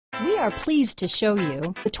We are pleased to show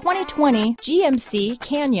you the 2020 GMC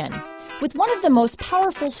Canyon. With one of the most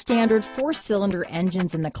powerful standard 4-cylinder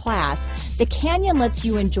engines in the class, the Canyon lets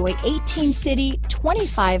you enjoy 18 city,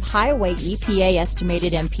 25 highway EPA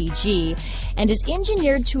estimated MPG, and is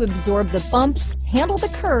engineered to absorb the bumps, handle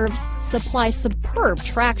the curves, supply superb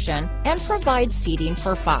traction, and provide seating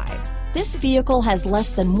for 5. This vehicle has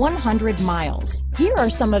less than 100 miles. Here are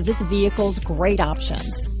some of this vehicle's great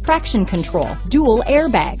options: traction control, dual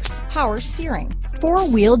airbags, power steering,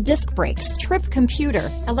 4-wheel disc brakes, trip computer,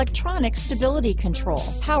 electronic stability control,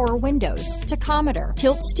 power windows, tachometer,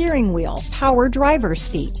 tilt steering wheel, power driver's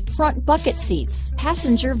seat, front bucket seats,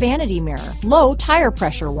 passenger vanity mirror, low tire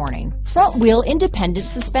pressure warning, front wheel independent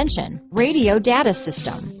suspension, radio data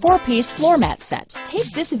system, 4-piece floor mat set.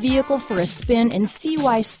 Take this vehicle for a spin and see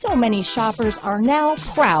why so many shoppers are now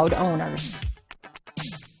proud owners.